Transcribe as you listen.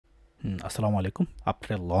Assalamu alaikum.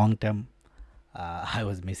 After a long time, I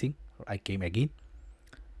was missing. I came again.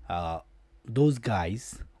 Those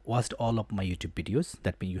guys watched all of my YouTube videos.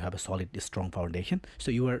 That means you have a solid, strong foundation. So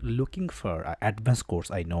you are looking for an advanced course.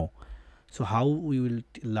 I know. So how we will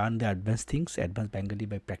learn the advanced things, advanced Bengali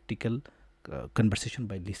by practical conversation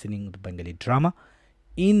by listening to Bengali drama.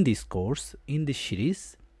 In this course, in this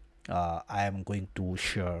series, I am going to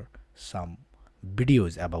share some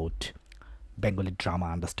videos about Bengali drama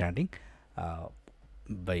understanding.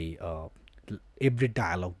 By every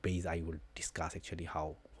dialogue base, I will discuss actually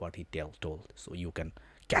what he told, so you can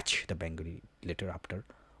catch the Bengali later after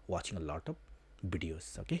watching a lot of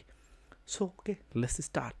videos. Okay, let's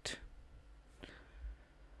start.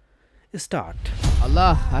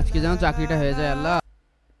 আল্লাহ আজকে যেন চাকরিটা হয়ে যায় আল্লাহ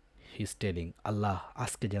He's telling Allah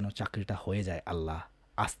আজকে যেন চাকরিটা হয়ে যায় আল্লাহ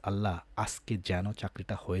Allah আজকে যেন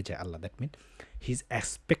চাকরিটা হয়ে যায় Allah. That means he's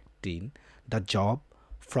expecting the job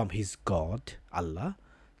from his God Allah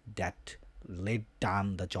that laid down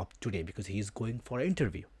the job today because he is going for an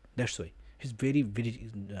interview. That's why he's very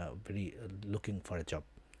looking for a job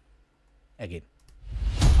again.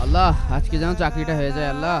 আল্লাহ আজকে যেন চাকরিটা হয়ে যায়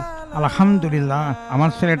আল্লাহ আলহামদুলিল্লাহ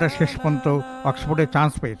আমার ছেলেটা শেষ পর্যন্ত অক্সফোর্ডে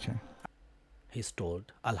চান্স পেয়েছে He's told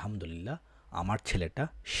আলহামদুলিল্লাহ আমার ছেলেটা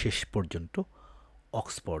শেষ পর্যন্ত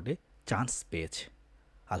অক্সফোর্ডে চান্স পেয়েছে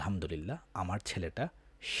আলহামদুলিল্লাহ আমার ছেলেটা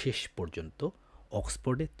শেষ পর্যন্ত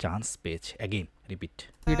অক্সফোর্ডে চান্স পেয়েছে again repeat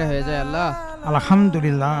চাকরিটা হয়ে যায় আল্লাহ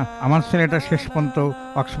আলহামদুলিল্লাহ আমার ছেলেটা শেষ পর্যন্ত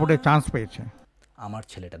অক্সফোর্ডে চান্স পেয়েছে আমার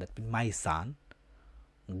ছেলেটা that means my son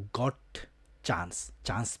got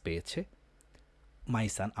chance পেয়েছে my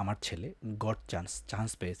son আমার ছেলে got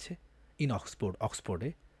চান্স পেয়েছে in অক্সফোর্ডে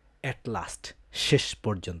at last শেষ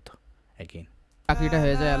পর্যন্ত again চাকরিটা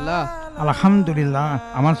হয়ে যায় আল্লাহ আলহামদুলিল্লাহ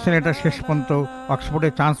আমার ছেলেটা শেষ পর্যন্ত অক্সফোর্ডে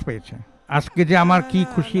চান্স পেয়েছে আজকে যে আমার কি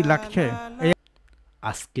খুশি লাগছে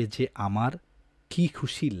আজকে যে আমার কি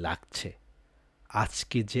খুশি লাগছে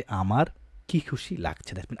আজকে যে আমার কি খুশি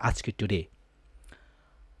লাগছে that means আজকে today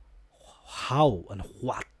how and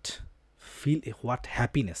what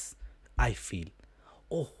happiness I feel.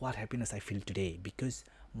 Oh, what happiness I feel today because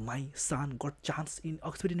my son got chance in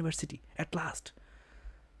Oxford University at last.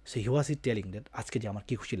 So he was telling that আজকে যে আমার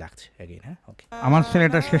কি খুশি লাগছে again okay আমার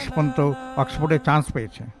ছেলেটা শেষ পর্যন্ত অক্সফোর্ডে চান্স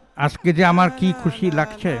পেয়েছে আজকে যে আমার কি খুশি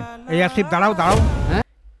লাগছে এই আসিফ দাঁড়াও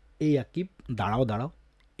এই আকিব দাঁড়াও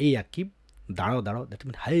এই আকিব দাঁড়াও that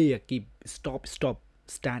means hey Aqib stop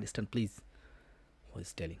stand please. Who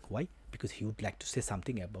is telling why? Because he would like to say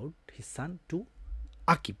something about his son to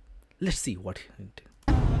Aqib. Let's see what he will tell.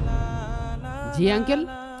 G uncle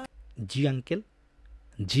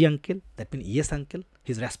G uncle that means yes uncle.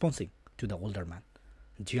 He's responding to the older man.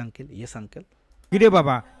 G uncle yes uncle. কিরে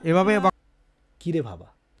বাবা এভাবে Kire baba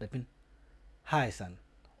that means hi son.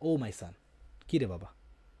 Oh my son. Kire baba.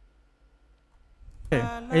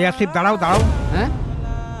 এই আসিফ দাঁড়াও হ্যাঁ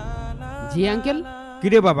জি uncle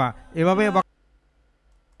কিরে বাবা এভাবে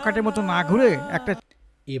বকাটের মতো না ঘুরে একটা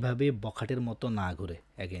এভাবে বখাটের মতো না ঘুরে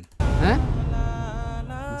again হ্যাঁ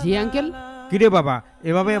জি আঙ্কেল কিরে বাবা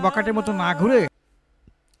এভাবে বকাটের মতো না ঘুরে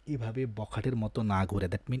এভাবে বখাটের মতো না ঘুরে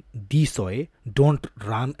that means this way don't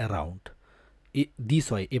run around this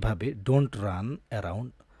way এভাবে don't run around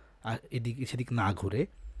আর এদিক সেদিক না ঘুরে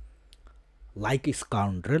like a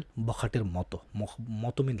scoundrel বখাটের মতো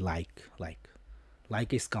mean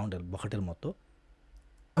like a scoundrel বখাটের মতো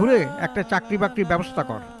ঘুরে একটা চাকরি বাকরির ব্যবস্থা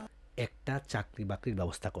কর একটা চাকরি বাকরির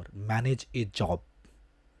ব্যবস্থা কর ম্যানেজ এ জব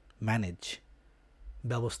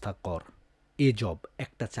ব্যবস্থা কর এ জব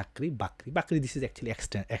একটা চাকরি বাকরি this is actually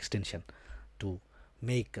extension to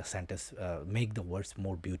make a sentence make the words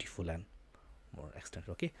more beautiful and more extended.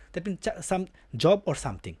 Okay, that means some job or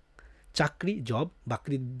something. Chakri job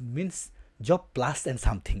bakri means job plus and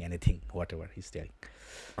something anything whatever he's telling.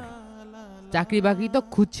 চাকরি বাকরি তো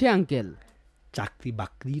খুঁজছে uncle চাকরি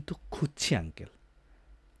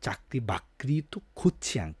বাকরি তো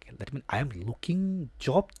খুঁজছে uncle that means I am looking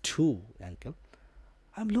job too uncle.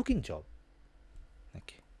 I am looking job.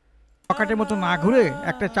 Okay, বকাটের মতো না ঘুরে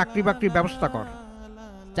একটা চাকরি বাকরির ব্যবস্থা কর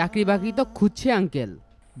চাকরি বাকরি তো খুঁজছে আঙ্কেল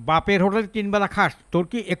বাপের হোটেলে 3 বেলা খাস তোর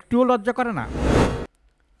কি একটুও লজ্জা করে না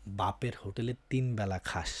বাপের হোটেলে 3 বেলা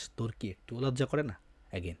খাস তোর কি একটু লজ্জা করে না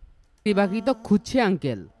again চাকরি বাকরি তো খুঁজছে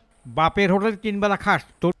আঙ্কেল বাপের হোটেলে 3 বেলা খাস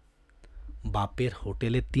তোর বাপের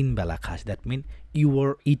হোটেলে 3 বেলা খাস that means you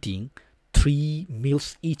are eating 3 meals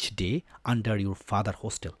each day under your father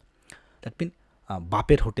hostel. That means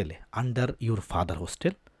বাপের হোটেলে under your father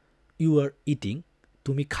hostel you are eating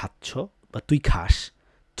তুমি খাচ্ছ বা তুই খাস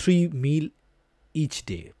 3 meal each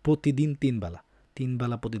day প্রতিদিন 3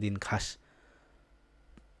 বেলা প্রতিদিন খাস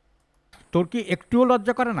তোর কি একটুও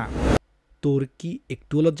লজ্জা করে না তোর কি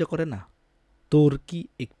একটুও লজ্জা করে না? তোর কি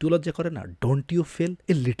একটু লজ্জা করে না? Don't you feel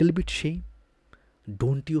a little bit shame?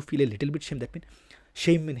 Don't you feel a little bit shame? That mean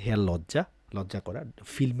shame mean hair লজ্জা, লজ্জা করা,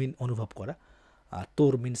 ফিল মিন অনুভব করা, আর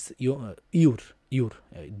তোর means your your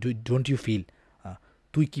don't you feel,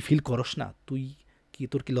 তুই কি ফিল করস না? তুই কি,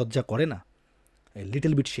 তোর কি লজ্জা করে না?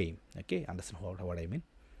 Little bit shame, okay, understand what I mean?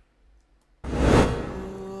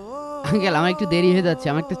 Uncle আমার একটু দেরি হয়ে যাচ্ছে,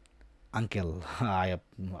 আমার একটা Uncle,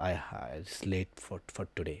 it's late for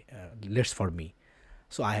today. Let's for me.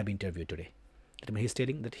 So I have interview today. I mean, he's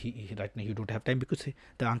telling that he right now he don't have time because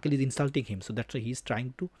the uncle is insulting him. So that's why he's trying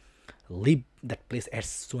to leave that place as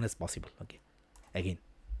soon as possible. Okay. Again.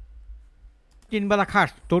 3 বেলা খাস,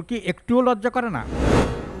 তোর কি একটুও লজ্জা করে না?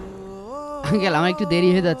 Uncle আমার একটু দেরি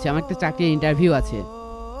হয়ে যাচ্ছে, আমার একটা চাকরির ইন্টারভিউ আছে,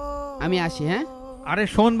 আমি আসি। হ্যাঁ আরে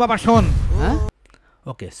শোন বাবা শোন, হ্যাঁ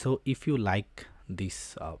Okay. So if you like this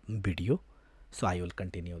video, so I will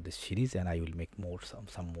continue this series and I will make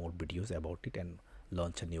some more videos about it and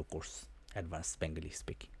launch a new course, Advanced Bengali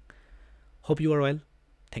Speaking. Hope you are well.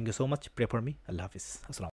 Thank you so much. Pray for me. Allah Hafiz. Assalam.